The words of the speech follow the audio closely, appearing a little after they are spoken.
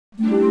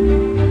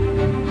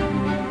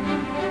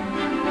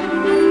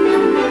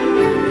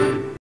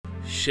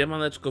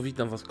Siemaneczko,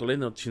 witam was.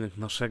 Kolejny odcinek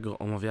naszego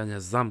omawiania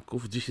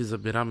zamków. Dzisiaj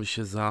zabieramy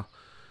się za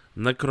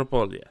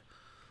Nekropolię.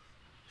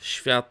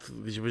 Świat,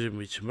 gdzie będziemy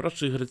mieć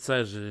mrocznych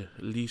rycerzy,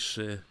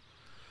 liszy,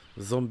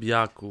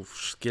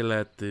 zombiaków,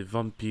 szkielety,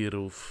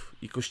 wampirów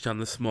i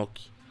kościane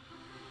smoki.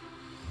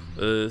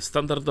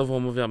 Standardowo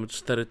omawiamy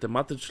 4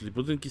 tematy, czyli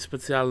budynki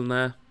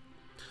specjalne,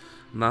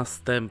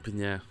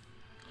 następnie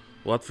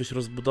łatwość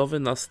rozbudowy,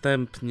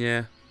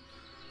 następnie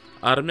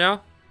armia,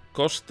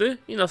 koszty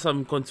i na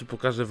samym końcu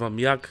pokażę wam,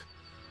 jak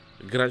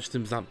grać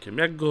tym zamkiem,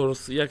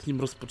 jak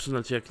nim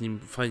rozpoczynać, jak nim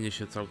fajnie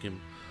się całkiem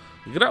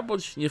gra,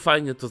 bądź nie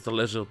fajnie, to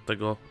zależy od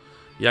tego,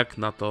 jak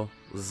na to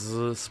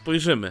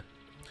spojrzymy.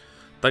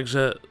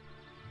 Także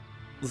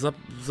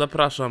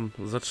zapraszam,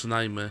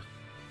 zaczynajmy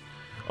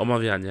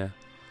omawianie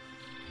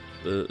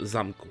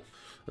zamku.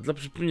 Dla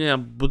przypomnienia,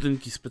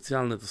 budynki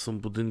specjalne to są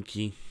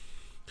budynki,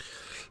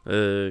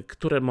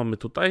 które mamy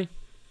tutaj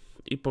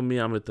i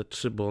pomijamy te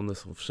 3, bo one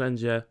są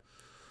wszędzie.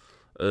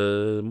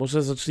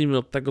 Może zacznijmy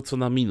od tego, co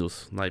na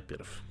minus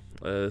najpierw.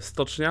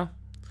 Stocznia.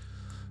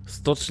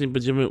 Stoczni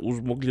będziemy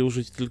mogli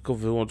użyć tylko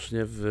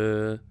wyłącznie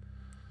w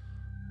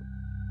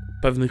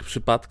pewnych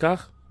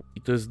przypadkach.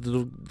 I to jest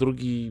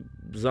drugi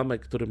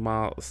zamek, który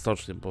ma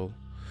stocznię, bo...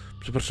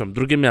 Przepraszam,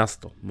 drugie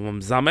miasto, bo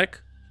mamy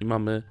zamek i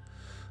mamy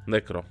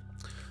nekro.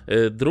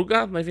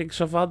 Druga,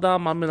 największa wada,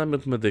 mamy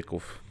namiot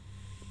medyków.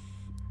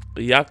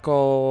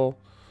 Jako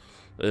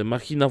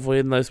machina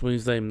wojenna jest moim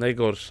zdaniem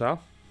najgorsza.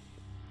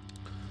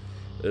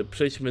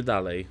 Przejdźmy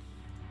dalej.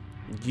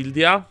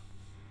 Gildia.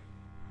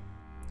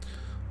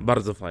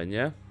 Bardzo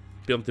fajnie.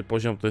 5.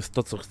 poziom to jest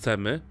to, co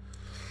chcemy.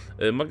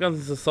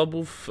 Magazyn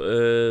zasobów,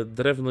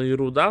 drewno i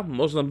ruda.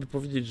 Można by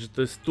powiedzieć, że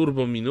to jest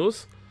turbo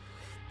minus,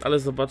 ale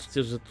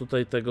zobaczcie, że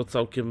tutaj tego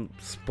całkiem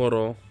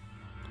sporo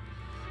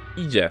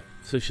idzie.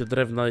 W sensie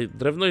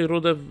drewno i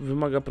rudę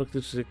wymaga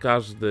praktycznie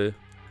każdy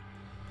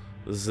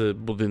z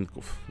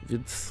budynków,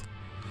 więc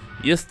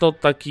jest to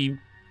taki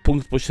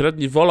punkt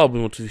pośredni.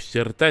 Wolałbym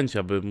oczywiście rtęć,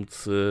 aby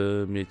móc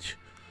mieć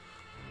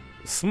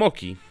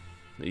smoki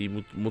i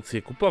móc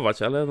je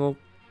kupować, ale no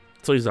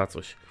coś za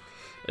coś.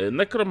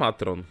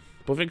 Nekromatron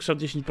powiększa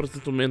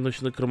 10%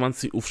 umiejętności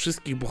nekromancji u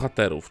wszystkich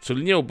bohaterów,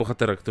 czyli nie u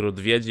bohatera, który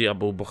odwiedzi,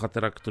 albo u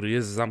bohatera, który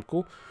jest w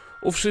zamku,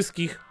 u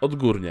wszystkich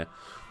odgórnie.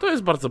 To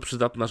jest bardzo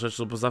przydatna rzecz,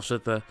 no bo zawsze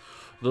te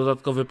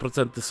dodatkowe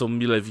procenty są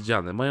mile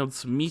widziane.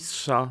 Mając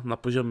mistrza na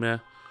poziomie,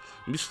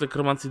 mistrz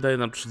nekromancji daje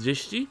nam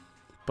 30%,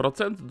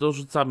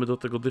 dorzucamy do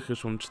tego dychy,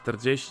 już mamy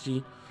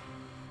 40%,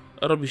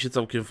 robi się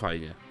całkiem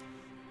fajnie.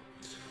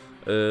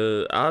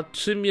 A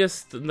czym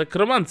jest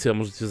nekromancja,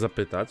 możecie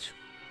zapytać.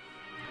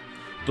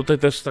 Tutaj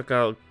też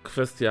taka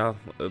kwestia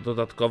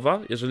dodatkowa.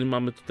 Jeżeli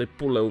mamy tutaj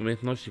pulę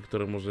umiejętności,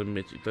 które możemy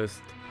mieć, i to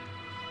jest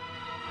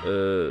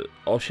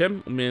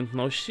 8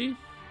 umiejętności,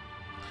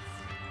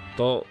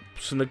 to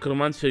przy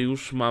nekromancie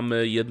już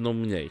mamy jedną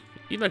mniej.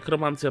 I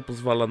nekromancja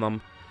pozwala nam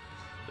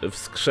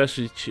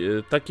wskrzeszyć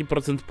taki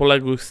procent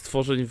poległych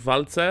stworzeń w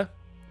walce,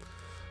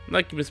 na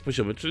jakim jest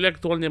poziomie. Czyli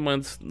aktualnie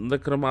mając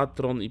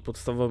nekromatron i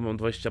podstawowy mam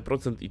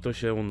 20% i to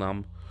się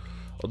nam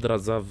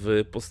odradza w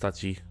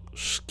postaci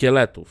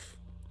szkieletów.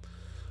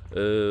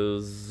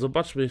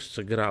 Zobaczmy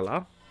jeszcze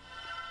grala.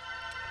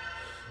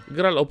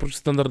 Gral oprócz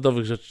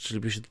standardowych rzeczy,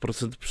 czyli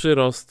 50%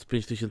 przyrost,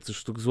 5000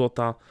 sztuk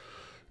złota,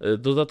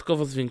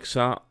 dodatkowo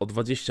zwiększa o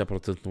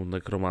 20%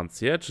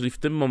 nekromancję, czyli w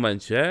tym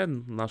momencie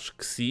nasz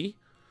Xi,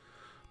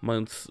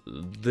 mając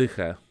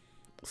dychę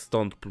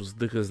stąd plus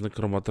dychę z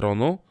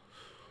nekromatronu,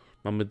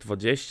 mamy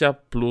 20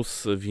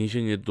 plus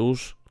więzienie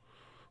dusz,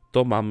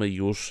 to mamy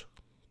już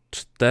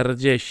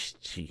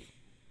 40.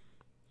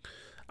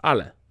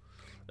 Ale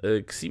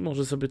Xi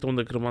może sobie tą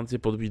nekromancję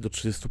podbić do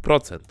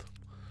 30%.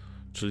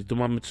 Czyli tu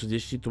mamy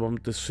 30, tu mamy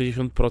to jest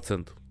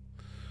 60%.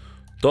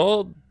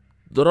 To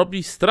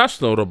robi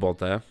straszną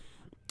robotę.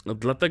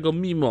 Dlatego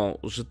mimo,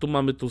 że tu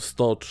mamy tu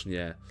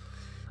stocznię.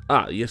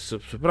 A, jeszcze,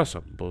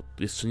 przepraszam, bo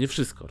jeszcze nie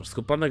wszystko.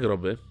 Rozkopane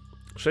groby.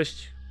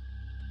 6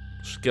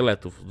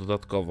 szkieletów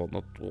dodatkowo.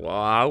 No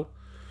wow.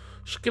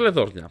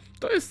 Szkieletornia.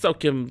 To jest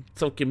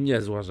całkiem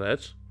niezła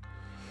rzecz.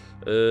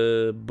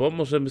 Bo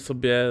możemy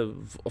sobie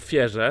w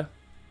ofierze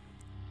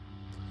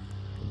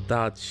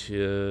dać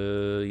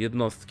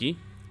jednostki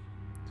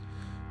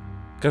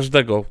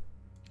każdego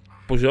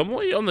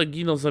poziomu i one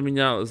giną,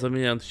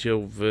 zamieniając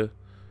się w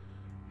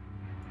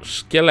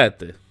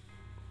szkielety.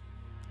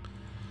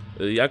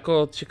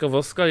 Jako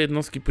ciekawostka,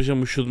 jednostki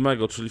poziomu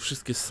 7, czyli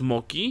wszystkie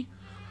smoki,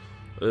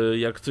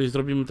 jak coś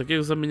zrobimy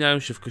takiego, zamieniają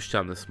się w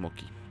kościane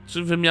smoki.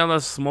 Czy wymiana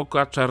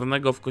smoka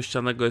czarnego w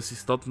kościanego jest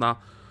istotna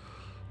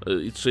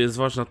i czy jest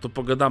ważna, to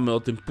pogadamy o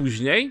tym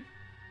później.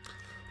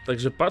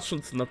 Także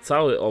patrząc na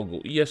cały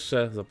ogół i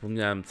jeszcze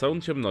zapomniałem,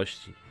 całun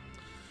ciemności.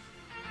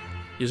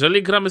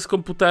 Jeżeli gramy z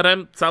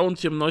komputerem, całun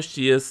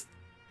ciemności jest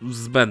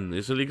zbędny.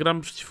 Jeżeli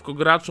gramy przeciwko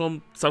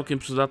graczom, całkiem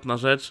przydatna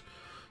rzecz.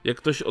 Jak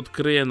ktoś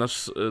odkryje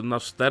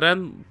nasz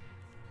teren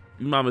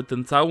i mamy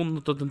ten całun,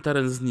 no to ten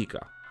teren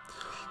znika.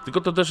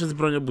 Tylko to też jest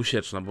broń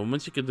obusieczna, bo w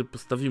momencie, kiedy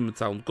postawimy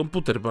całun,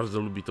 komputer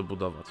bardzo lubi to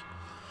budować.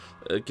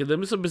 Kiedy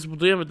my sobie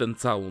zbudujemy ten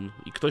całun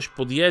i ktoś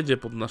podjedzie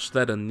pod nasz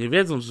teren, nie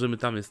wiedząc, że my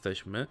tam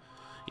jesteśmy,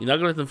 i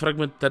nagle ten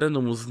fragment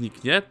terenu mu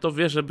zniknie, to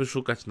wie, żeby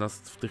szukać nas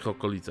w tych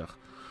okolicach.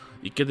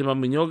 I kiedy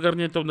mamy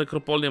nieogarniętą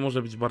nekropolię,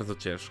 może być bardzo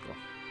ciężko.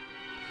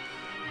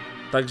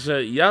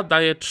 Także ja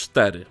daję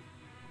 4.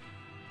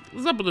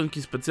 Za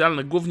budynki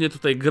specjalne, głównie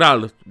tutaj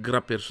Gral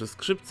gra pierwsze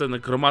skrzypce,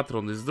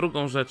 nekromatron jest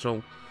drugą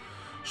rzeczą.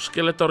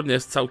 Szkieletornia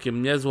jest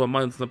całkiem niezła,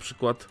 mając na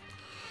przykład,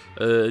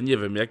 nie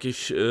wiem,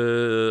 jakieś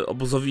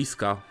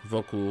obozowiska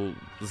wokół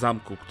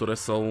zamku,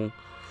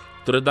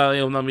 które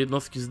dają nam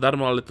jednostki z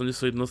darmo, ale to nie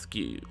są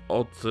jednostki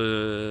od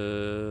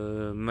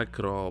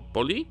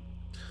Nekropolii.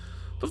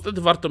 To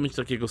wtedy warto mieć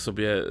takiego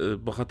sobie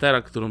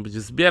bohatera, którą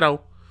będzie zbierał,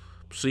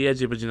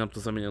 przyjedzie, będzie nam to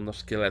zamieniał na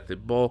szkielety,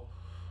 bo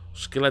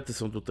szkielety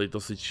są tutaj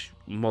dosyć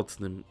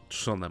mocnym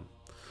trzonem.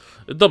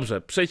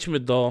 Dobrze, przejdźmy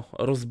do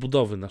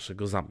rozbudowy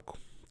naszego zamku,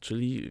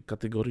 czyli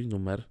kategorii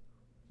numer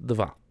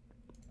 2.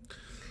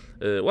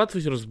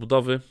 Łatwość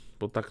rozbudowy,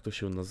 bo tak to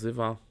się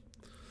nazywa.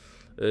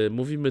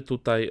 Mówimy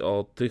tutaj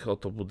o tych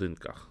oto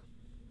budynkach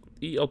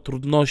i o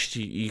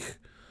trudności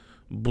ich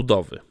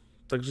budowy.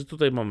 Także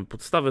tutaj mamy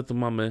podstawę, tu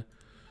mamy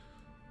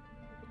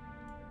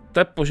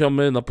te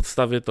poziomy na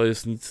podstawie, to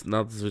jest nic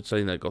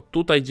nadzwyczajnego.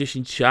 Tutaj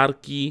 10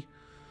 siarki,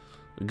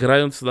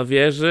 grając na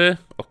wieży,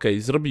 ok,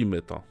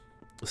 zrobimy to.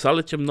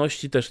 Sale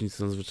ciemności też nic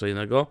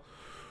nadzwyczajnego.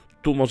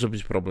 Tu może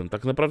być problem.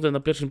 Tak naprawdę na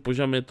pierwszym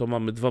poziomie to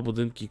mamy 2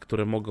 budynki,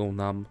 które mogą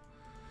nam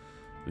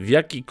w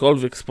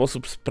jakikolwiek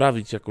sposób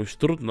sprawić jakąś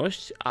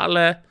trudność,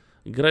 ale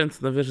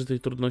grając na wieży tej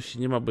trudności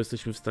nie ma, bo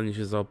jesteśmy w stanie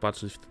się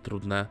zaopatrzyć w te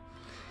trudne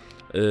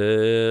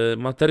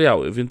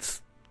materiały,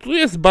 więc tu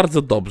jest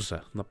bardzo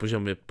dobrze na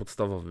poziomie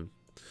podstawowym.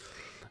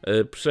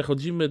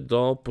 Przechodzimy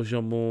do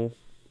poziomu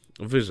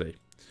wyżej.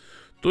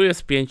 Tu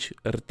jest 5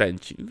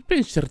 rtęci.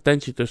 5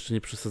 rtęci to jeszcze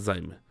nie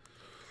przesadzajmy.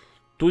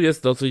 Tu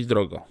jest dosyć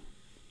drogo.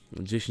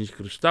 10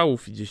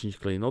 kryształów i 10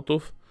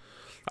 klejnotów.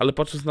 Ale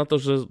patrząc na to,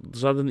 że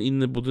żaden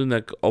inny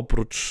budynek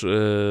oprócz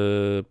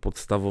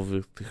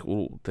podstawowych,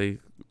 tej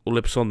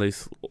ulepszonej,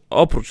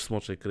 oprócz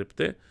smoczej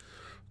krypty,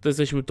 to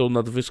jesteśmy tą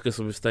nadwyżkę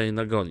sobie w stanie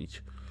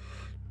nagonić.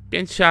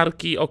 5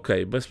 siarki, ok,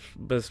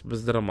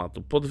 bez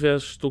dramatu. Po 2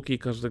 sztuki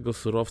każdego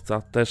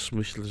surowca też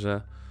myślę,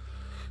 że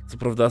co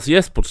prawda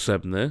jest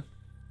potrzebny.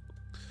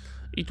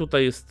 I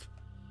tutaj jest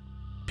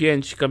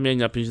 5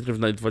 kamienia, 5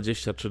 drewna i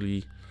 20,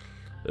 czyli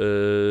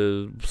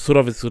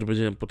surowiec, który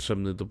będzie nam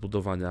potrzebny do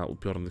budowania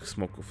upiornych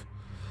smoków.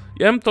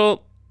 Ja bym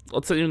to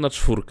ocenił na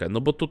 4,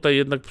 no bo tutaj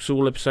jednak przy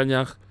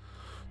ulepszeniach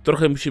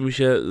trochę musimy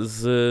się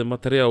z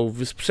materiałów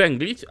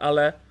wysprzęglić,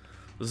 ale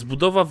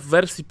zbudowa w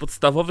wersji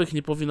podstawowych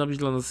nie powinna być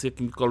dla nas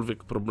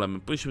jakimkolwiek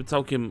problemem. Powinniśmy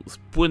całkiem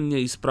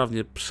płynnie i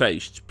sprawnie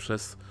przejść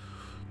przez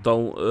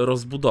tą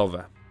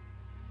rozbudowę.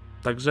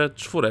 Także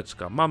 4.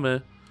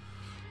 Mamy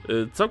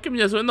całkiem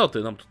niezłe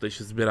noty nam tutaj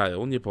się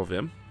zbierają, nie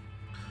powiem.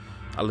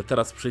 Ale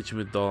teraz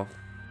przejdźmy do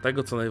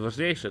tego, co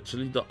najważniejsze,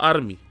 czyli do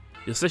armii.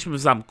 Jesteśmy w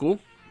zamku.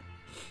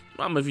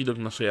 Mamy widok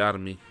naszej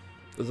armii.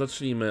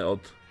 Zacznijmy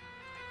od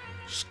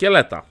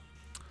szkieleta.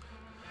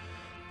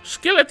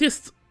 Szkielet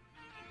jest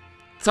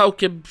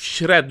całkiem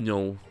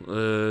średnią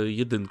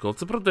jedynką.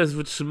 Co prawda jest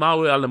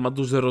wytrzymały, ale ma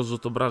duży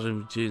rozrzut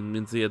obrażeń, gdzie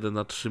między 1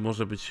 a 3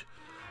 może być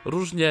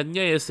różnie.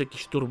 Nie jest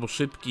jakiś turbo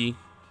szybki.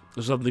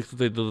 Żadnych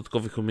tutaj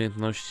dodatkowych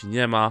umiejętności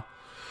nie ma.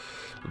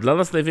 Dla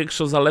nas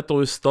największą zaletą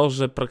jest to,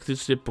 że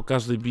praktycznie po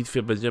każdej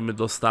bitwie będziemy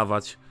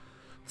dostawać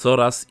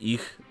coraz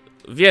ich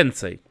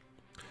więcej.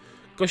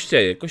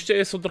 Kościeje.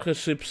 Kościeje są trochę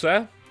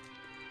szybsze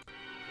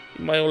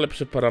i mają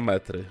lepsze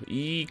parametry.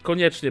 I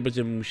koniecznie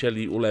będziemy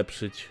musieli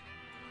ulepszyć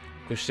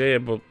kościeje,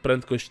 bo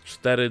prędkość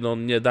 4 no,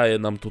 nie daje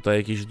nam tutaj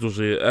jakiejś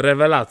dużej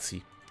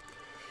rewelacji.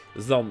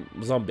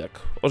 Zombiak.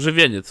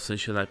 Ożywienie w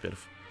sensie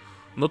najpierw.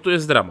 No tu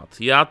jest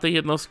dramat. Ja tej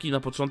jednostki na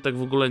początek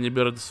w ogóle nie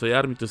biorę do swojej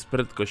armii, to jest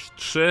prędkość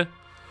 3.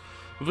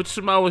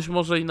 Wytrzymałość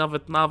może i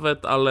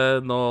nawet,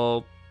 ale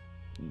no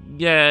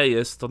nie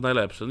jest to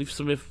najlepsze. No i w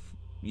sumie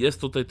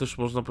jest tutaj też,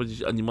 można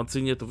powiedzieć,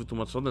 animacyjnie to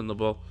wytłumaczone, no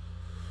bo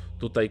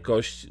tutaj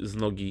kość z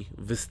nogi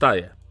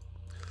wystaje.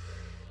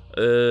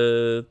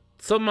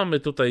 Co mamy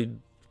tutaj,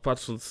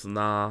 patrząc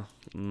na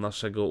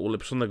naszego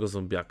ulepszonego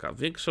zombiaka?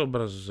 Większe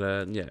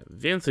obrażenie,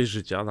 więcej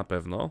życia na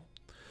pewno.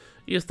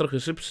 Jest trochę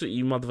szybszy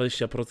i ma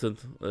 20%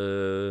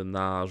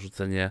 na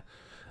rzucenie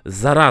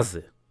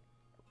zarazy.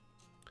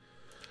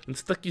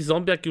 Więc taki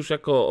zombiak już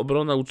jako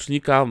obrona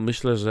łucznika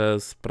myślę, że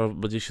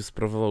będzie się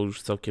sprawował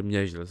już całkiem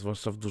nieźle,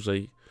 zwłaszcza w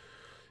dużej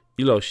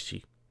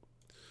ilości.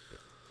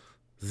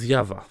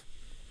 Zjawa.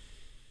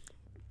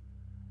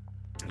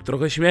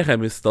 Trochę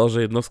śmiechem jest to,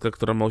 że jednostka,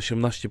 która ma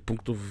 18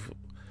 punktów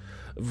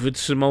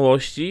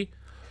wytrzymałości,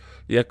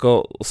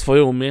 jako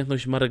swoją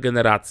umiejętność ma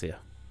regenerację.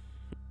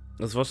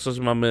 Zwłaszcza,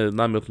 że mamy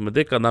namiot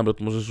medyka, namiot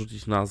może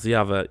rzucić na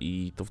zjawę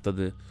i to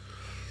wtedy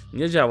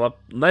nie działa.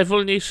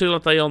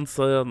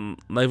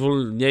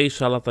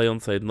 Najwolniejsza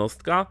latająca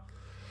jednostka.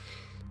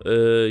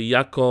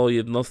 Jako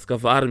jednostka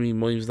w armii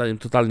moim zdaniem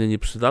totalnie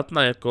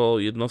nieprzydatna. Jako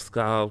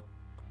jednostka,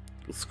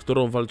 z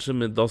którą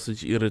walczymy,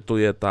 dosyć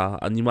irytuje ta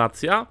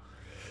animacja.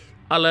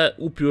 ale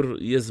upiór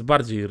jest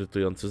bardziej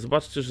irytujący.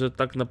 Zobaczcie, że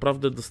tak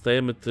naprawdę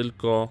dostajemy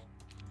tylko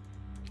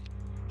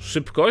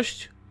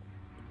szybkość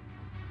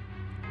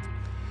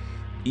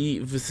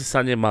i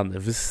wysysanie many.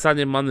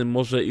 Wysysanie many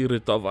może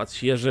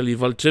irytować, jeżeli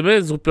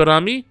walczymy z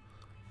upiorami,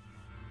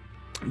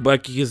 bo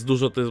jak ich jest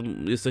dużo, to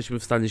jesteśmy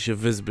w stanie się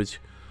wyzbyć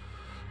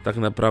tak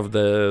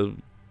naprawdę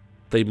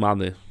tej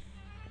many.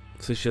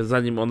 W sensie,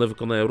 zanim one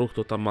wykonają ruch,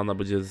 to ta mana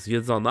będzie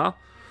zjedzona.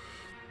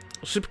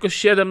 Szybkość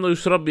 7 no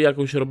już robi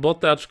jakąś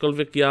robotę,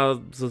 aczkolwiek ja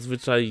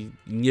zazwyczaj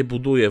nie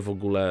buduję w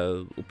ogóle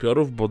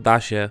upiorów, bo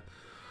da się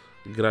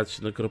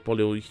grać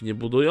Nekropolią ich nie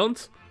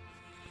budując.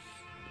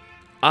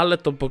 Ale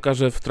to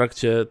pokażę w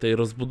trakcie tej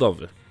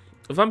rozbudowy.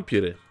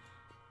 Wampiry.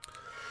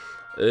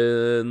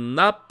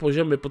 Na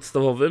poziomie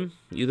podstawowym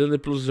jedyny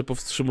plus, że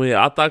powstrzymuje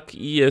atak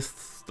i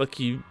jest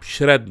taki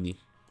średni.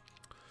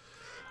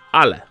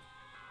 Ale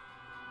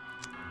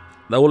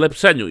na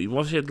ulepszeniu, i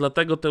właśnie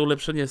dlatego to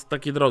ulepszenie jest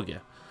takie drogie.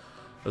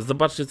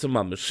 Zobaczcie, co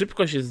mamy.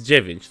 Szybkość jest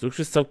 9, to już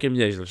jest całkiem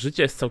nieźle.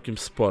 Życie jest całkiem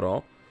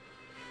sporo.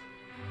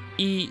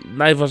 I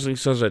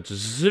najważniejsza rzecz,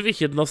 z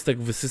żywych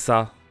jednostek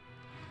wysysa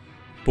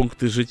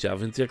punkty życia,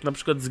 więc jak na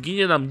przykład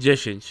zginie nam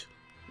 10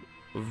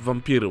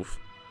 wampirów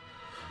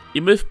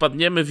i my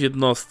wpadniemy w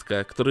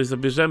jednostkę, której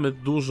zabierzemy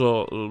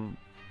dużo,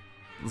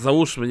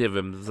 załóżmy, nie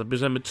wiem,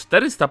 zabierzemy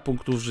 400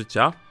 punktów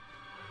życia,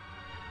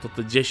 to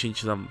te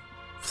 10 nam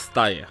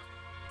wstaje.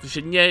 W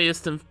sensie nie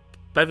jestem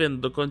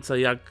pewien do końca,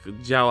 jak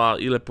działa,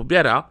 ile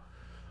pobiera,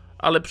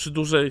 ale przy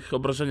dużych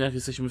obrażeniach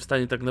jesteśmy w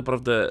stanie tak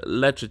naprawdę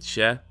leczyć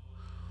się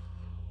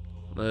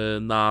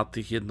na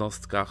tych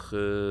jednostkach.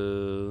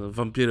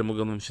 Wampiry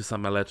mogą nam się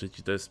same leczyć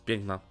i to jest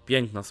piękna,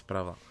 piękna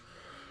sprawa.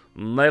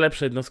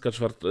 Najlepsza jednostka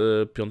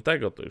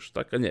piątego to już,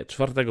 tak? A nie,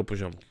 4.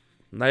 poziomu.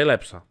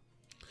 Najlepsza.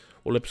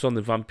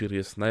 Ulepszony wampir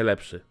jest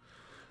najlepszy.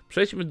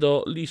 Przejdźmy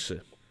do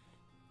liszy.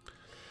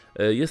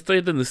 Jest to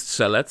jedyny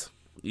strzelec.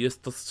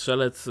 Jest to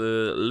strzelec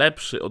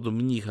lepszy od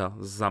mnicha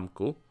z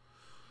zamku.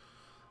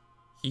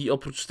 I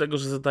oprócz tego,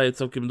 że zadaje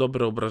całkiem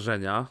dobre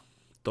obrażenia,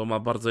 to ma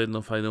bardzo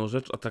jedną fajną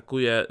rzecz.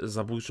 Atakuje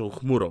zabójczą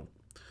chmurą.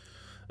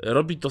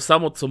 Robi to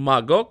samo co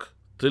magok,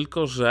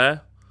 tylko że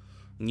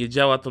nie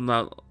działa to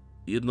na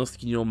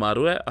jednostki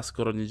nieumarłe, a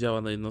skoro nie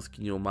działa na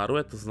jednostki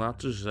nieumarłe, to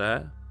znaczy,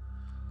 że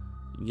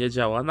nie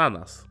działa na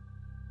nas.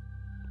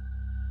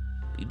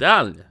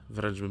 Idealnie,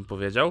 wręcz bym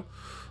powiedział.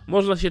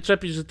 Można się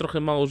czepić, że trochę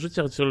mało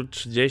życia, chociaż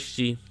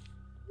 30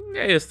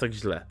 nie jest tak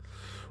źle.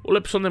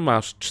 Ulepszony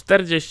masz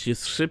 40,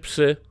 jest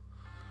szybszy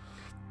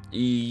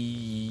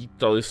i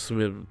to jest w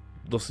sumie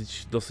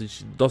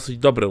dosyć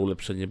dobre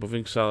ulepszenie, bo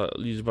większa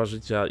liczba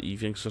życia i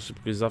większa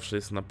szybkość zawsze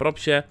jest na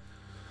propsie.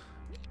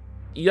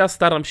 I ja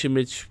staram się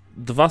mieć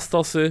 2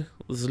 stosy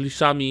z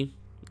liszami,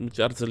 mieć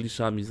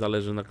arcyliszami,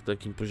 zależy na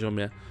jakim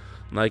poziomie,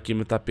 na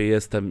jakim etapie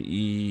jestem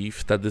i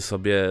wtedy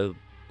sobie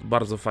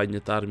bardzo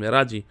fajnie ta armia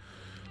radzi.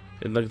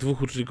 Jednak 2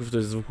 łuczników to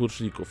jest 2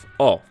 łuczników.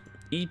 O!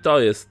 I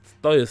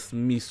to jest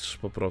mistrz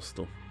po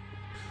prostu.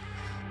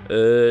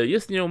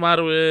 Jest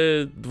nieumarły,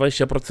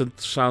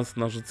 20% szans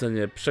na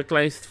rzucenie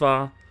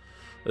przekleństwa.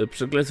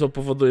 Przekleństwo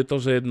powoduje to,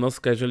 że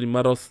jednostka, jeżeli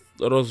ma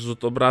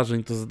rozrzut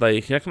obrażeń, to zadaje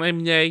ich jak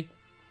najmniej.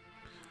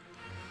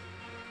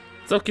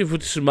 Całkiem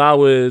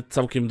wytrzymały,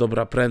 całkiem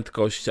dobra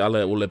prędkość,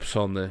 ale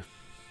ulepszony.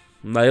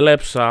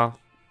 Najlepsza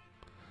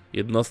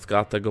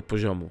jednostka tego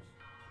poziomu.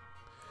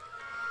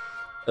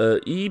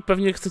 I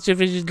pewnie chcecie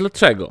wiedzieć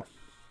dlaczego.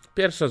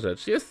 Pierwsza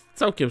rzecz, jest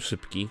całkiem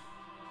szybki.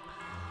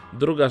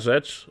 Druga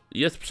rzecz,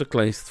 jest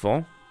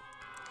przekleństwo.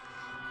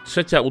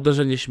 Trzecia,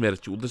 uderzenie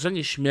śmierci.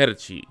 Uderzenie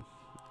śmierci.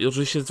 I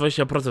oczywiście jest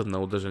 20% na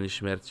uderzenie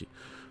śmierci.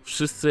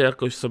 Wszyscy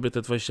jakoś sobie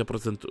te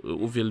 20%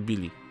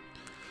 uwielbili.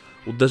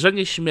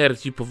 Uderzenie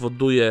śmierci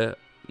powoduje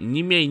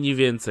ni mniej, ni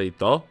więcej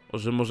to,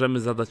 że możemy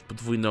zadać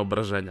podwójne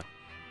obrażenia.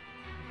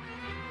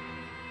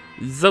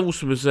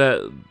 Załóżmy,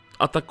 że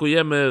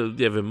atakujemy,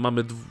 nie wiem,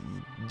 mamy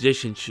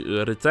 10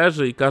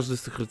 rycerzy i każdy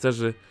z tych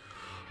rycerzy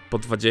po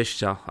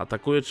 20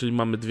 atakuje, czyli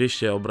mamy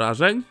 200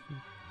 obrażeń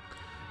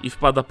i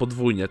wpada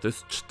podwójnie. To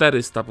jest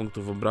 400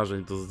 punktów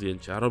obrażeń do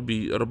zdjęcia.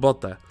 Robi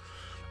robotę.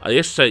 A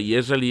jeszcze,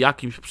 jeżeli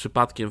jakimś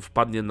przypadkiem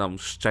wpadnie nam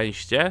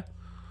szczęście,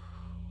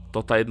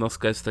 to ta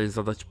jednostka jest w stanie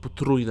zadać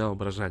potrójne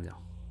obrażenia.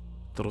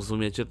 To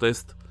rozumiecie? To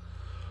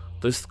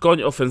jest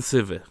koń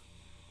ofensywy.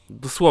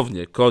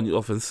 Dosłownie, koń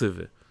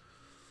ofensywy.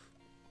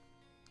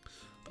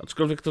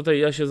 Aczkolwiek tutaj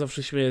ja się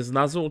zawsze śmieję z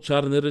nazwą.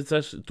 Czarny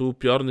rycerz, tu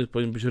upiorny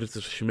powinien być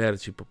rycerz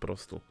śmierci po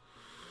prostu.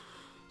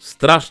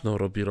 Straszną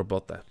robi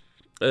robotę.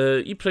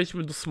 I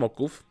przejdźmy do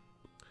smoków.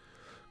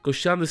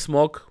 Kościany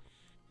smok.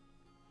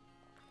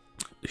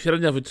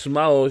 Średnia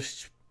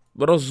wytrzymałość.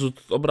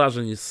 Rozrzut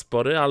obrażeń jest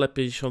spory, ale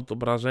 50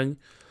 obrażeń.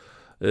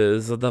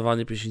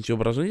 Zadawanie 50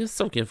 obrażeń jest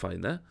całkiem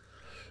fajne.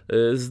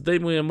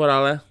 Zdejmuje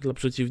morale dla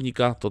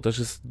przeciwnika. To też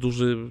jest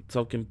duży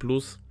całkiem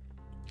plus.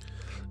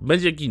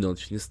 Będzie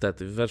ginąć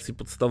niestety w wersji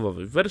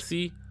podstawowej. W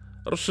wersji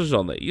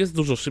rozszerzonej jest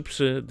dużo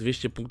szybszy.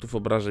 200 punktów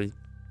obrażeń.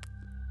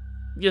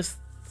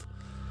 Jest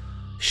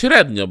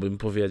średnio, bym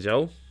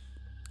powiedział.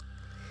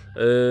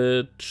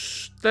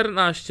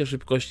 14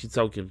 szybkości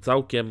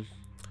całkiem.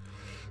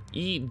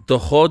 I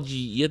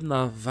dochodzi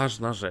jedna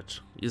ważna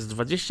rzecz. Jest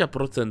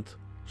 20%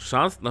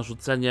 szans na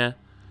rzucenie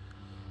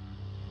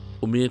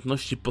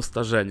umiejętności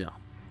postarzenia.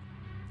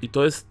 I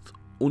to jest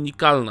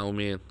unikalna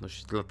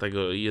umiejętność dla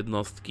tej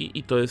jednostki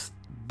i to jest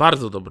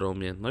bardzo dobra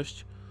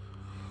umiejętność.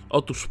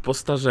 Otóż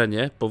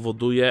postarzenie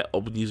powoduje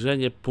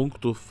obniżenie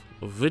punktów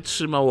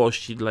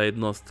wytrzymałości dla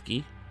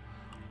jednostki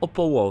o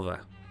połowę.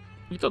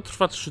 I to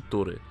trwa 3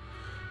 tury.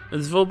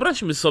 Więc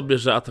wyobraźmy sobie,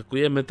 że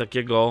atakujemy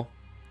takiego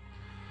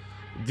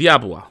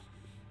diabła.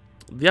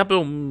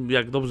 Diabeł,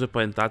 jak dobrze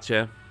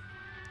pamiętacie,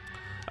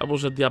 a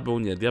może diabeł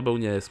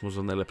nie jest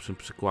może najlepszym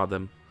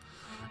przykładem.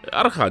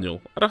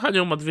 Archanioł.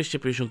 Archanioł ma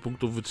 250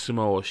 punktów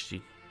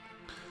wytrzymałości.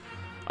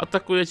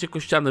 Atakujecie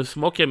kościanym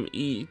smokiem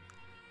i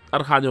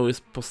Archanioł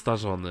jest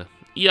postarzony.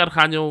 I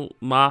Archanioł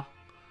ma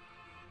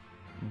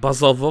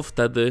bazowo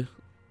wtedy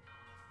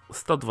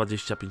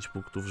 125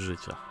 punktów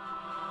życia.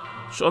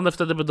 Czy one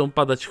wtedy będą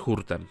padać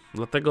hurtem.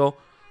 Dlatego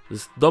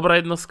jest dobra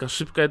jednostka,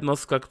 szybka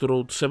jednostka,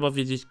 którą trzeba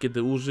wiedzieć,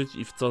 kiedy użyć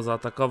i w co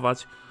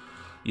zaatakować.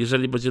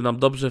 Jeżeli będzie nam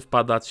dobrze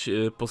wpadać,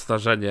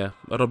 postarzenie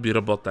robi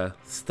robotę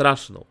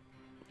straszną.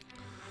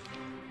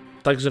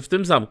 Także w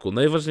tym zamku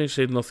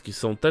najważniejsze jednostki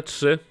są te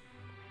 3.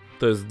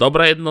 To jest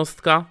dobra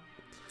jednostka.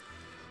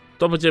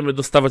 To będziemy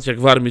dostawać jak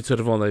w Armii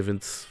Czerwonej,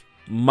 więc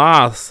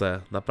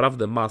masę,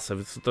 naprawdę masę,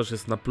 więc to też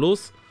jest na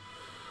plus.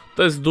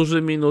 To jest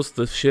duży minus,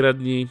 to jest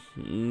średni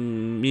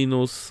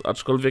minus,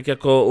 aczkolwiek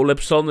jako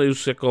ulepszony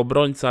już jako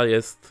obrońca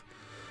jest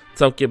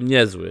całkiem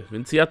niezły.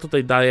 Więc ja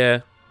tutaj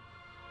daję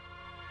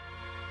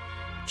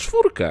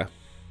 4.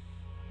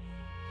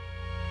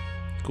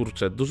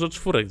 Kurczę, dużo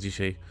 4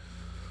 dzisiaj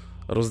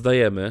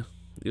rozdajemy,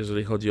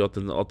 jeżeli chodzi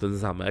o ten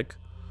zamek.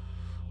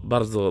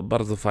 Bardzo,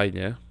 bardzo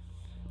fajnie.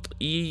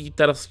 I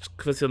teraz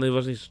kwestia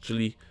najważniejsza,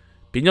 czyli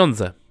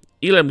pieniądze.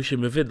 Ile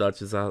musimy wydać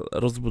za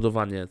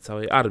rozbudowanie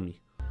całej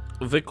armii?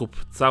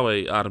 Wykup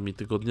całej armii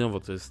tygodniowo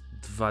to jest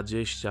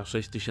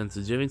 26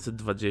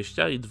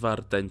 920 i 2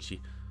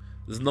 rtenci.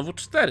 Znowu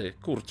 4,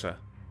 kurczę.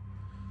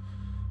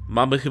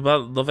 Mamy chyba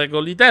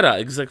nowego lidera.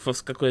 Egzekwo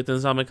wskakuje ten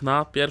zamek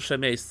na pierwsze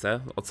miejsce.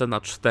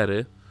 Ocena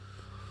 4.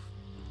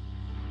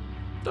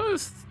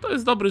 To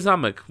jest dobry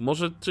zamek.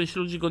 Może część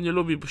ludzi go nie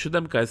lubi, bo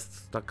 7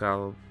 jest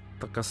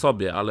taka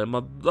sobie, ale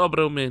ma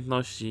dobre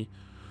umiejętności.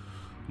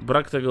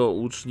 Brak tego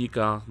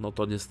łucznika, no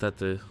to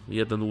niestety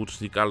jeden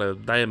łucznik, ale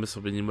dajemy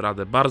sobie nim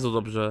radę. Bardzo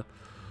dobrze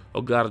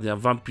ogarnia.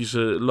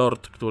 Wampirzy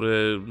lord,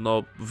 który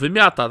no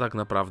wymiata tak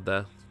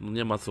naprawdę. No,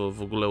 nie ma co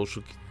w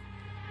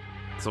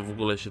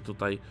ogóle się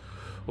tutaj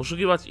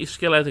oszukiwać. I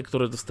szkielety,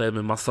 które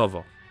dostajemy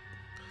masowo.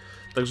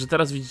 Także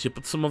teraz widzicie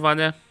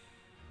podsumowanie.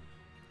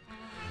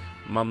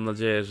 Mam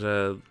nadzieję,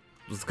 że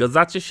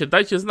zgadzacie się.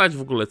 Dajcie znać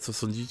w ogóle, co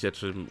sądzicie,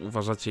 czy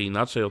uważacie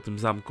inaczej o tym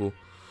zamku.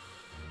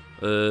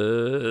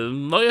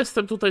 No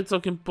jestem tutaj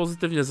całkiem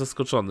pozytywnie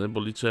zaskoczony,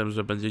 bo liczyłem,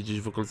 że będzie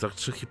gdzieś w okolicach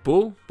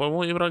 3,5 po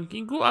moim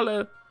rankingu,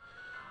 ale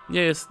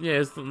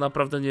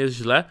naprawdę nie jest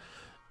źle.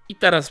 I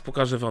teraz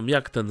pokażę wam,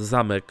 jak ten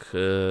zamek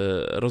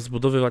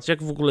rozbudowywać,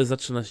 jak w ogóle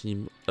zaczynać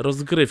nim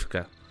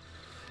rozgrywkę.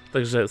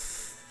 Także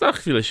za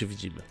chwilę się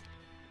widzimy.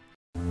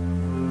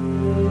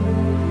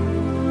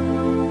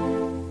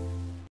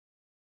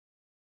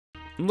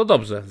 No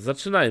dobrze,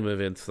 zaczynajmy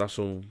więc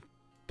naszą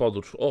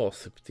podróż. O,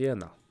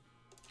 Septiena.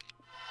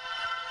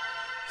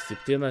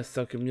 Septiena jest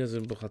całkiem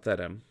niezłym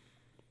bohaterem.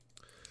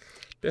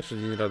 Pierwszy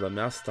dzień Rada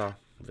Miasta,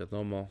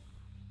 wiadomo.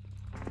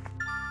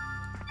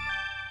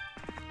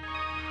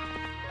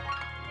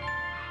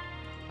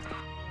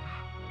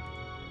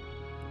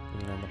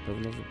 Ja na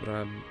pewno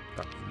wybrałem...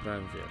 Tak,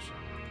 wybrałem wieżę.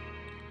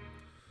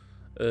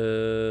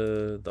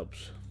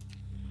 Dobrze.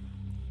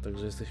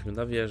 Także jesteśmy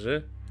na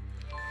wieży.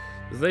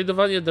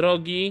 Znajdowanie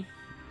drogi...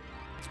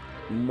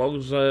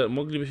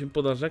 Moglibyśmy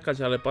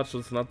ponarzekać, ale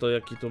patrząc na to,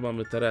 jakie tu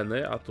mamy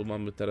tereny, a tu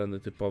mamy tereny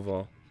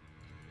typowo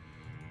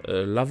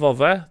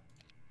lawowe,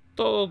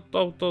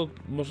 to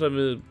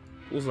możemy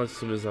uznać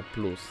sobie za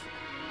plus.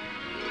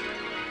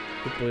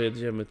 Tu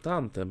pojedziemy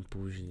tamtem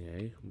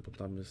później, bo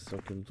tam jest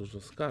całkiem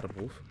dużo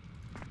skarbów.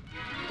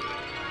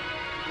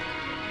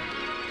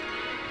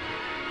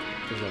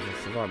 Tu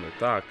zaawansowany,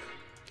 tak.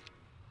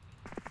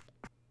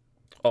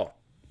 O,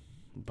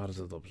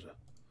 bardzo dobrze.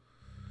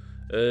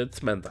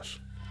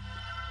 Cmentarz.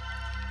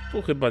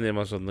 Tu chyba nie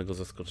ma żadnego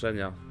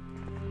zaskoczenia.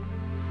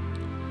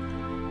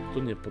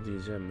 Tu nie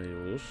podjedziemy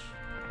już.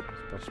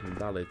 Zobaczmy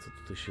dalej, co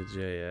tutaj się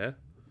dzieje.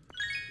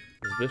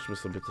 Zbierzmy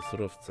sobie te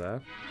surowce.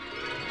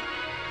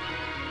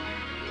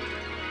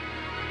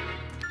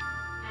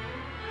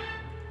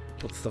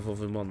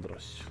 Podstawowy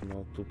mądrość.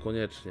 No tu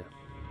koniecznie.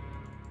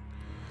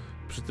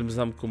 Przy tym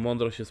zamku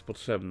mądrość jest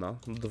potrzebna.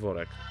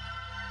 Dworek.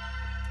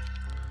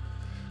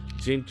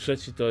 Dzień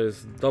trzeci to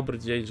jest dobry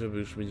dzień, żeby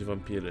już mieć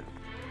wampiry.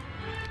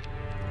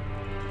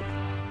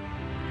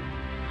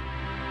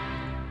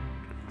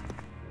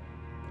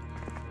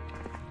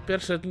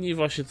 Pierwsze dni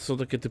właśnie to są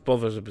takie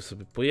typowe, żeby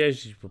sobie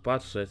pojeździć,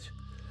 popatrzeć.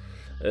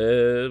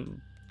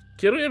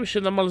 Kierujemy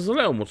się na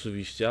mauzoleum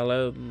oczywiście,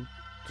 ale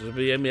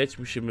żeby je mieć,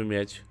 musimy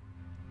mieć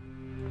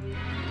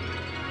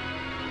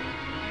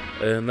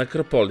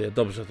Nekropolię,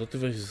 dobrze, to ty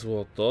weź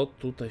złoto.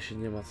 Tutaj się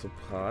nie ma co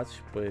pchać.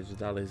 Pojedź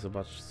dalej,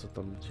 zobacz co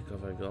tam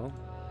ciekawego.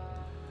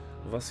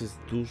 Was jest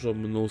dużo,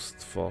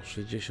 mnóstwo.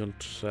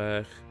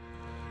 63.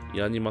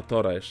 I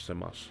animatora jeszcze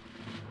masz.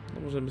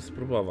 No możemy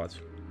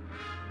spróbować.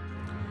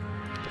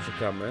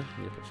 Poczekamy,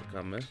 nie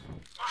poczekamy.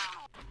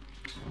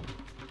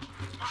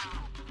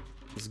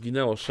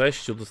 Zginęło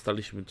 6,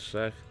 dostaliśmy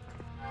 3.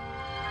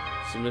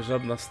 W sumie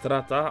żadna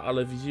strata,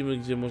 ale widzimy,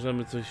 gdzie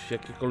możemy coś,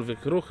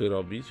 jakiekolwiek ruchy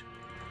robić.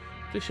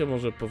 Ty się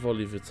może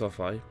powoli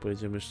wycofaj.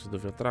 Pojedziemy jeszcze do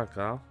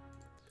wiatraka.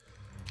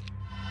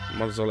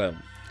 Mauzoleum.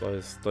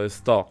 To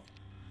jest to.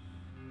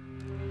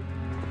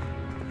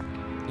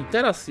 I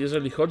teraz,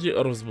 jeżeli chodzi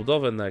o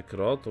rozbudowę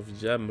nekro, to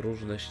widziałem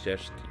różne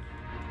ścieżki.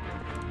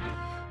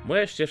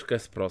 Moja ścieżka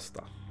jest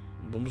prosta,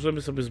 bo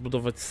możemy sobie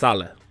zbudować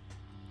salę.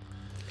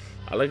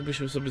 Ale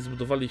jakbyśmy sobie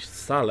zbudowali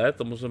salę,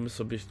 to możemy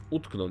sobie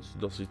utknąć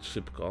dosyć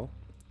szybko.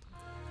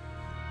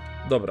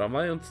 Dobra,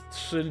 mając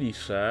 3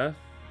 lisze,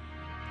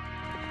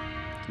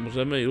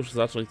 możemy już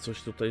zacząć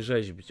coś tutaj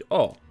rzeźbić.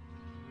 O!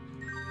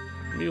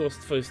 Miło z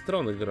twojej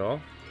strony, gro.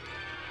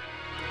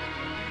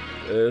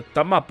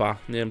 Ta mapa,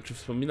 nie wiem czy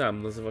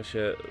wspominałem, nazywa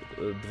się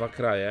Dwa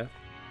kraje.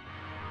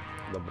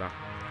 Dobra.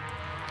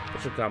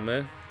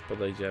 Poczekamy,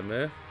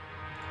 podejdziemy.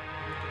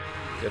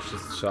 Pierwszy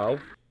strzał.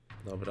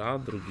 Dobra,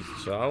 drugi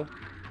strzał.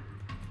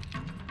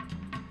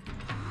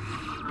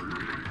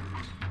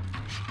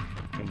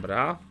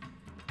 Dobra.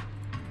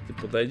 Ty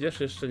podejdziesz?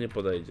 Jeszcze nie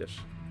podejdziesz.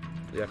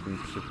 Jak mi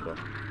przykro.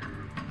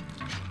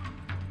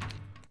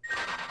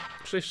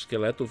 6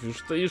 szkieletów.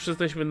 Już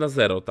jesteśmy na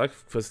 0, tak?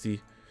 W kwestii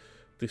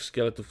tych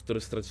szkieletów,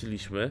 które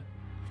straciliśmy.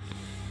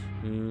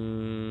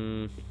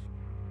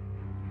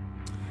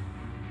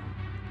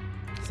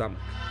 Zamek.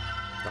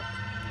 Tak.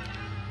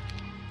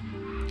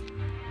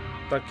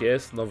 Tak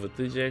jest, nowy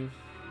tydzień.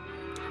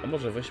 A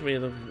może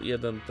weźmy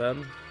jeden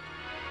ten.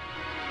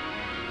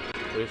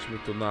 Pojedźmy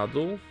tu na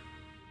dół.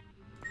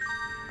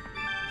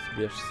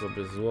 Zbierz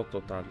sobie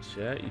złoto,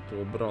 tancie i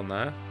tu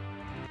obronę.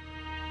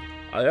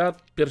 A ja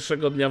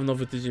pierwszego dnia w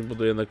nowy tydzień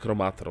buduję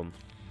nekromatron.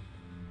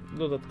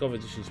 Dodatkowe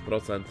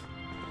 10%.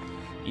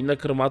 I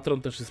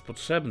nekromatron też jest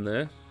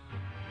potrzebny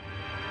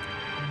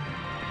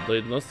do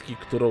jednostki,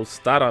 którą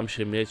staram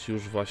się mieć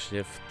już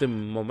właśnie w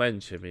tym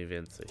momencie mniej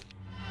więcej.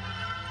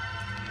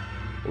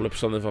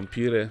 Ulepszone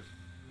wampiry.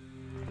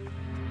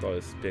 To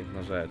jest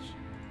piękna rzecz.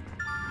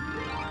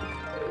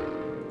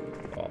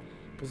 O,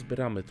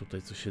 pozbieramy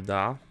tutaj co się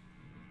da.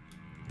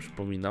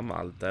 Przypominam,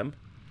 altem.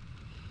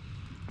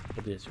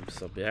 Podjedźmy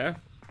sobie.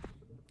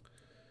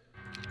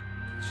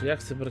 Czy ja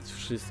chcę brać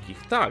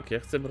wszystkich? Tak, ja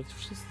chcę brać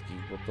wszystkich,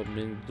 bo to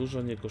mnie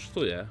dużo nie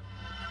kosztuje.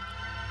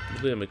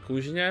 Budujemy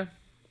kuźnię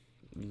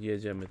i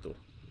jedziemy tu.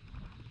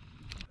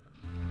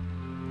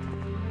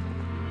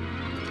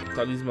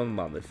 Talizman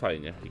mamy,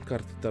 fajnie. I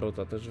karty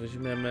tarota też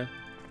weźmiemy.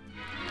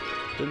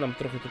 Ty nam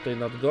trochę tutaj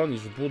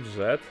nadgonisz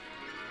budżet.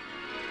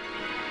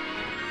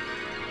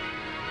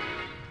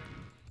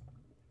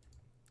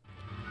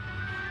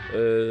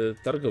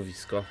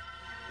 Targowisko.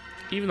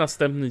 I w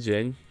następny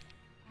dzień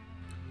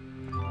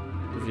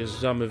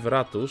wjeżdżamy w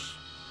ratusz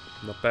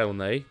na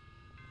pełnej.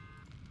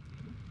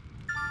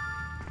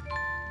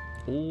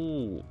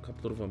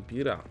 Kaptur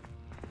wampira.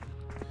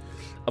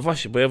 A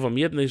właśnie, bo ja wam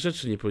jednej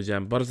rzeczy nie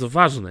powiedziałem, bardzo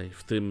ważnej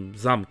w tym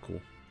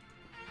zamku.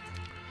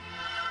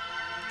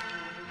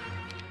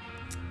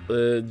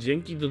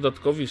 Dzięki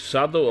dodatkowi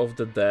Shadow of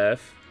the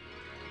Death.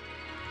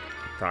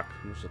 Tak,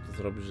 muszę to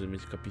zrobić, żeby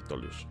mieć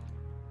kapitol już.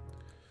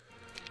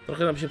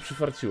 Trochę nam się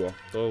przyfarciło,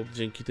 to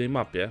dzięki tej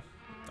mapie.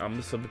 A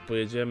my sobie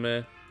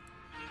pojedziemy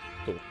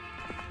tu.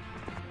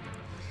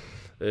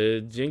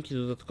 Dzięki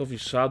dodatkowi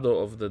Shadow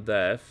of the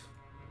Death.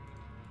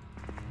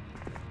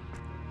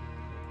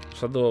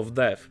 Shadow of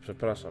Death,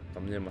 przepraszam,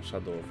 tam nie ma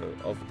Shadow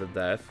of the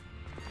Death.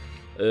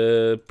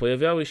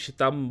 Pojawiały się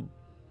tam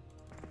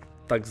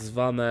tak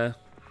zwane...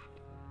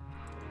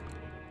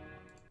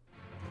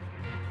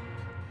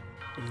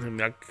 Nie wiem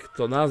jak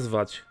to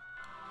nazwać.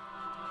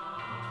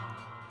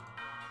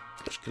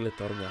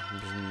 Szkieletornia,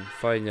 brzmi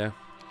fajnie.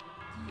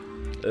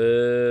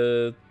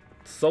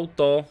 Są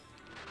to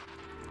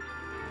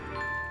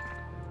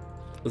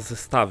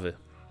zestawy.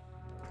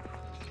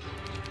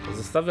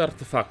 Zestawy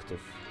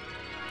artefaktów.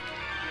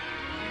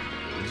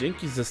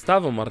 Dzięki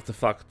zestawom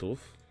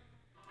artefaktów...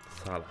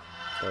 Sala,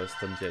 to jest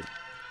ten dzień.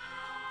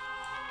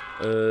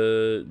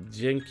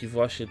 Dzięki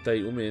właśnie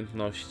tej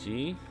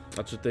umiejętności,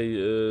 znaczy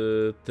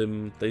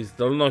tej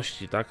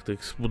zdolności, tak,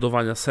 tych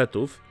zbudowania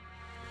setów,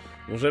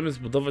 możemy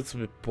zbudować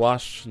sobie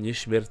płaszcz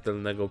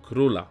nieśmiertelnego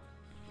króla.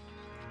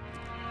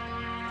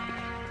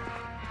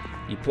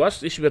 I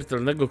płaszcz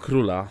nieśmiertelnego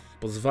króla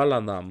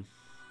pozwala nam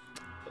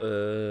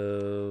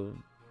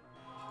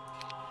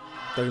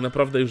tak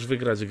naprawdę już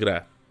wygrać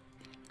grę.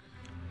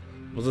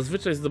 Bo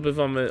zazwyczaj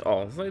zdobywamy...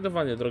 O,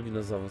 znajdowanie drogi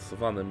na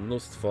zaawansowane,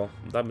 mnóstwo.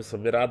 Damy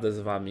sobie radę z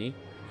wami.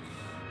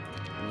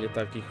 Nie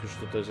takich już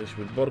tutaj,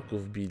 żeśmy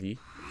borków bili.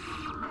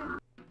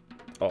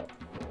 O,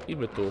 i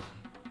my tu.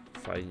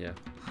 Fajnie.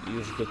 I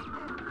już go...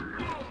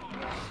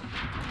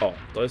 O,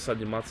 to jest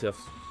animacja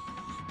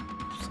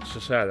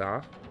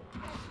wskrzeszenia.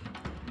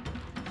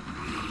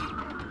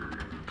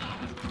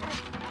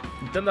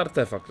 ten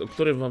artefakt, o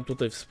którym wam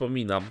tutaj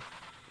wspominam.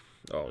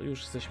 O, już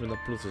jesteśmy na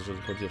plus,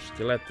 jeżeli chodzi o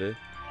szkielety.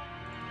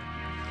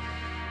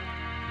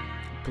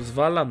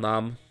 Pozwala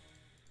nam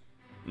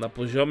na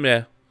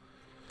poziomie...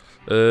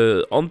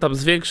 on tam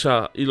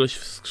zwiększa ilość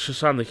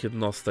wskrzeszanych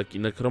jednostek i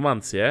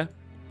nekromancję.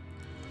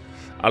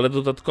 Ale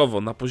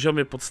dodatkowo na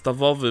poziomie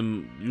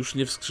podstawowym już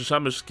nie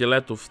wskrzeszamy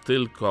szkieletów,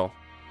 tylko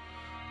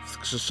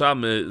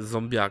wskrzeszamy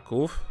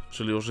zombiaków,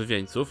 czyli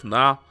ożywieńców,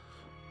 na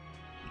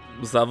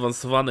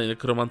zaawansowanej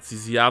nekromancji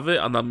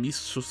zjawy, a na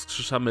mistrzu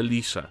wskrzeszamy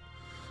lisze.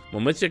 W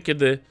momencie,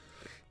 kiedy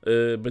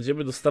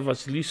będziemy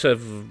dostawać lisze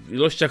w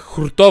ilościach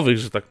hurtowych,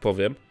 że tak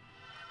powiem,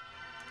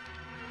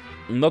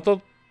 no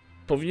to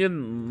powinien,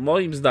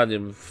 moim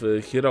zdaniem, w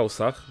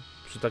Heroesach,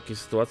 przy takiej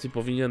sytuacji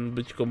powinien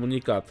być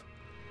komunikat,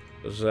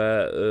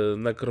 że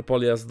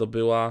Nekropolia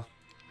zdobyła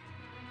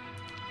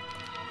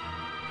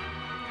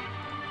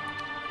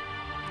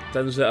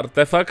tenże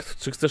artefakt,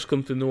 czy chcesz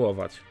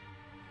kontynuować?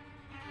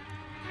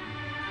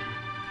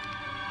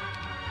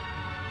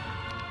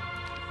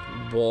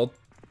 Bo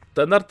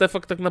ten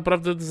artefakt tak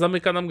naprawdę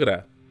zamyka nam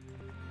grę.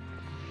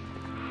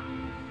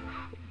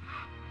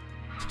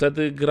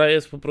 Wtedy gra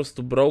jest po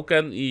prostu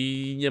broken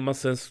i nie ma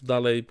sensu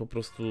dalej po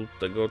prostu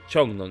tego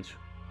ciągnąć.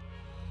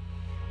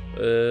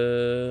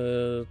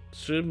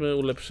 Czy my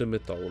ulepszymy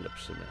to?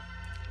 Ulepszymy.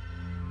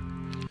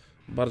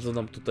 Bardzo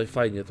nam tutaj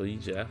fajnie to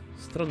idzie.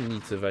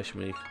 Stronnicy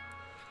weźmy ich.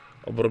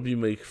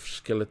 Obrobimy ich w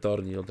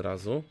szkieletorni od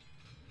razu.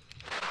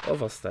 O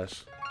was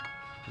też.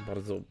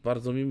 Bardzo,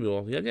 bardzo mi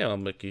miło. Ja nie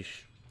mam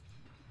jakiejś...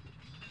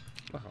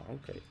 Aha,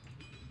 okej.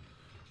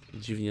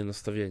 Dziwnie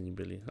nastawieni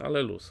byli,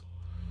 ale luz.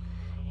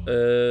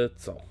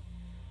 Co?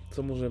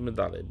 Co możemy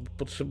dalej?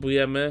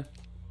 Potrzebujemy...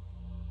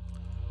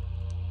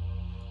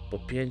 Po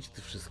 5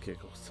 ty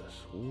wszystkiego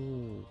chcesz.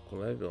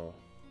 Kolego.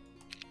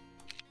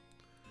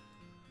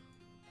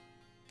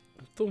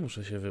 Tu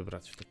muszę się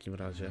wybrać w takim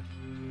razie.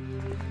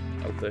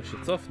 Ale to ja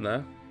się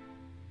cofnę.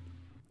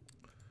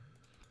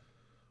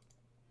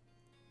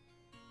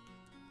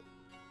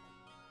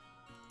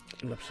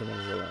 Lepsze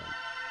mauzoleum.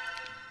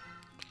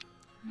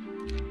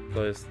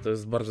 To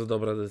jest bardzo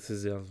dobra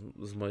decyzja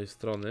z mojej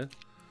strony.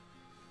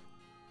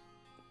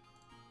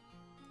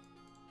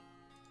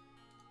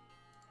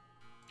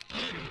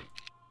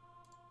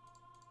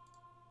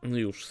 No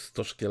już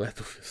 100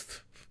 szkieletów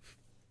jest.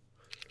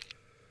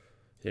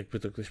 Jakby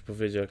to ktoś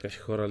powiedział, jakaś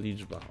chora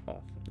liczba.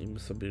 O, i my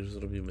sobie już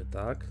zrobimy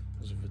tak,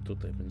 że wy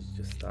tutaj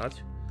będziecie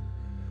stać.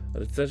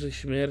 Rycerzy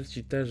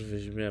śmierci też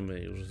weźmiemy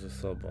już ze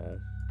sobą.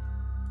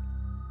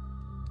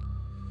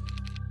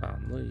 A,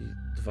 no i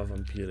 2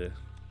 wampiry.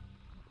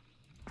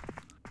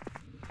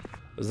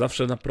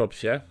 Zawsze na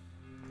propsie.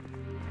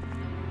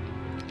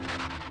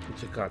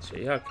 Uciekacie,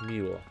 jak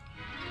miło.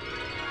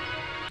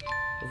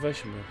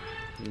 Weźmy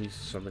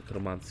mistrza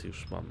nekromancji,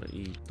 już mamy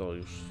i to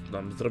już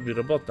nam zrobi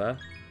robotę.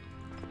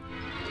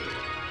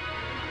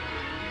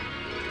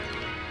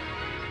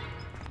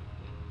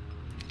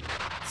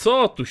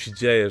 Co tu się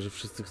dzieje, że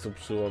wszyscy chcą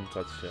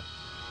przyłączać się?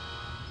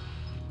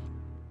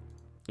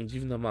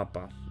 Dziwna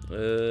mapa.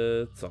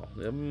 Co?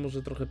 Ja bym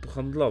może trochę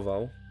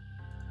pohandlował.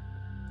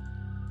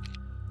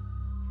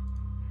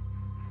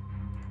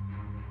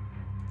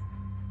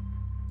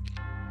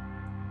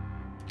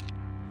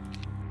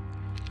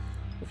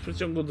 W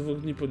przeciągu 2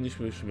 dni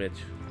powinniśmy już mieć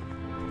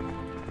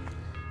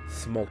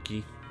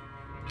smoki.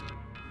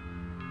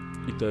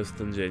 I to jest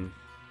ten dzień.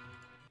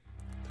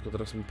 Tylko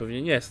teraz mi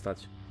pewnie nie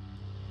stać.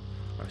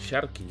 A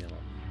siarki nie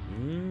mam.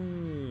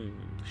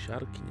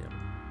 Siarki nie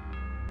mam.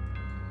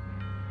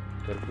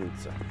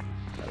 Perkulce.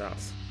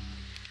 Raz.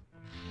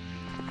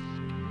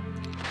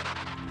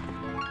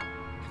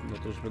 No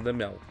to już będę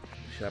miał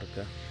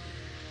siarkę.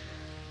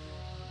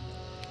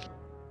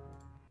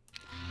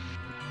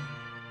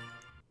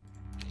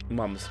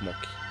 Mamy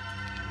smoki.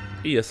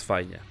 I jest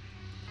fajnie.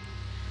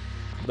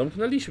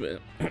 Domknęliśmy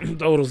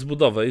tą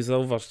rozbudowę i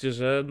zauważcie,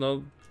 że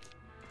no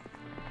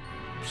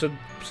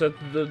przed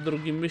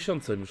drugim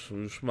miesiącem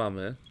już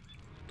mamy.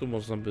 Tu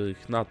można by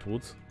ich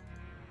natłuc.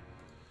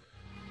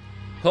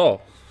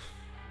 O!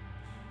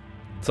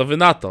 Co wy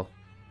na to?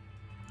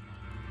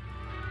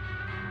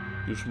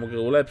 Już mogę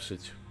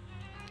ulepszyć.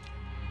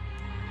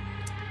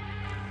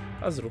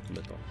 A zróbmy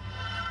to.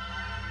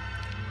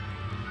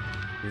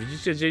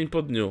 Widzicie, dzień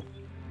po dniu.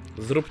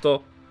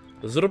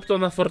 Zrób to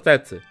na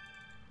fortecy.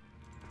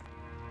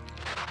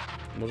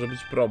 Może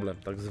być problem,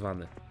 tak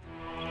zwany.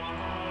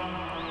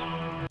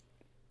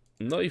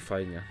 No i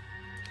fajnie.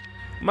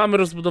 Mamy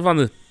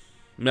rozbudowane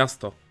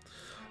miasto.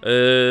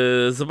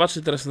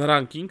 Zobaczcie teraz na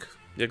ranking.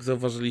 Jak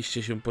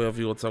zauważyliście, się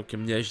pojawiło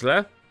całkiem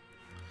nieźle.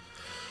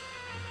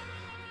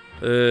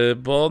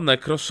 Bo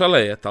Nekro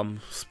szaleje tam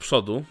z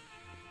przodu.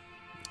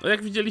 No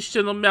jak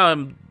widzieliście, no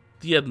miałem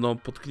jedno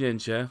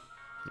potknięcie,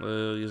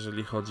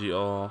 jeżeli chodzi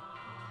o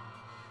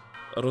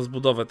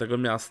rozbudowę tego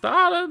miasta,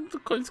 ale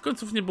koniec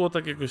końców nie było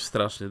tak jakoś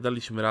strasznie.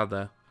 Daliśmy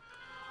radę.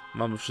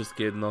 Mamy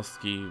wszystkie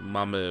jednostki,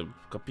 mamy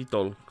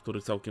kapitol,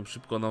 który całkiem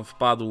szybko nam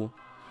wpadł.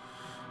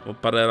 Bo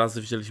parę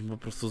razy wzięliśmy po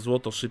prostu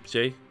złoto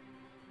szybciej.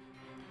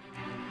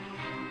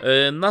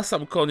 Na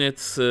sam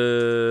koniec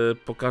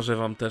pokażę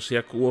wam też,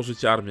 jak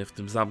ułożyć armię w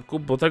tym zamku,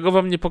 bo tego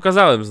wam nie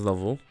pokazałem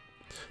znowu.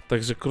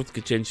 Także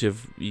krótkie cięcie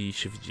i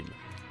się widzimy.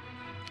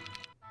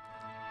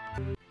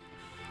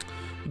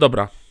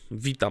 Dobra,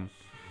 witam.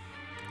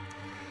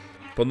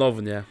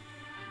 Ponownie.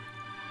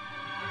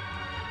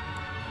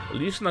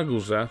 Lisz na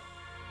górze.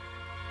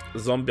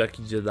 Zombiak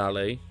idzie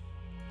dalej.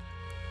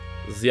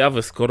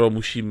 Zjawę, skoro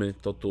musimy,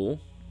 to tu.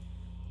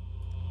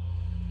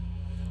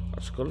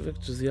 Aczkolwiek,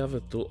 czy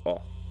zjawę tu?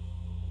 O!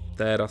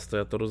 Teraz to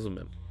ja to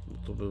rozumiem.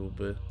 Tu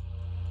byłby...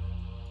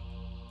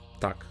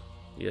 Tak,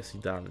 jest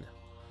idealnie.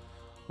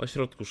 Na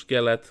środku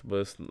szkielet, bo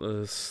jest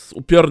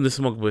upiorny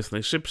smok, bo jest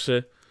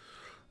najszybszy.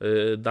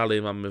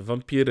 Dalej mamy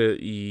wampiry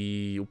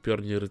i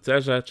upiorni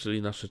rycerze,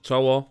 czyli nasze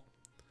czoło.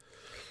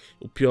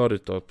 Upiory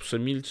to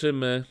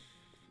przemilczymy.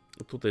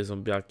 Tutaj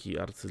zombiaki,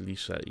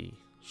 arcylisze i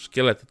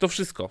szkielety. To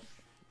wszystko.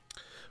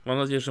 Mam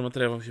nadzieję, że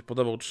materiał wam się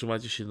podobał.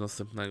 Trzymajcie się do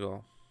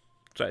następnego.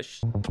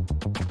 Cześć.